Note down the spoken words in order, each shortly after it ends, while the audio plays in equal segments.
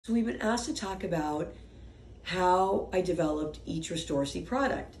So we've been asked to talk about how I developed each Restore C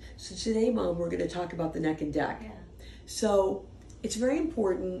product. So today, Mom, we're going to talk about the neck and deck. Yeah. So it's very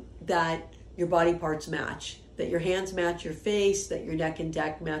important that your body parts match, that your hands match your face, that your neck and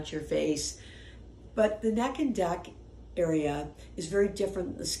deck match your face. But the neck and deck area is very different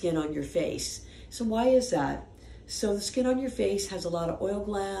than the skin on your face. So why is that? So the skin on your face has a lot of oil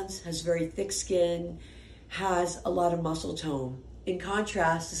glands, has very thick skin, has a lot of muscle tone. In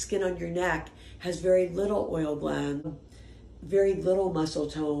contrast, the skin on your neck has very little oil gland, very little muscle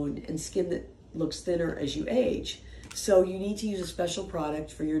tone, and skin that looks thinner as you age. So you need to use a special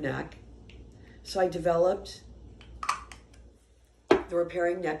product for your neck. So I developed the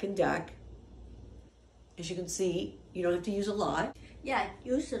Repairing Neck and Deck. As you can see, you don't have to use a lot. Yeah,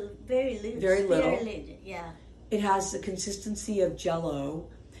 use a very little. Very little. Very little, yeah. It has the consistency of Jell-O,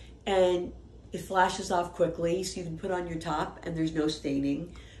 and it flashes off quickly, so you can put on your top and there's no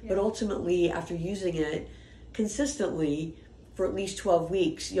staining. Yeah. But ultimately, after using it consistently for at least 12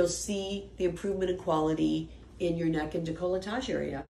 weeks, you'll see the improvement in quality in your neck and decolletage area.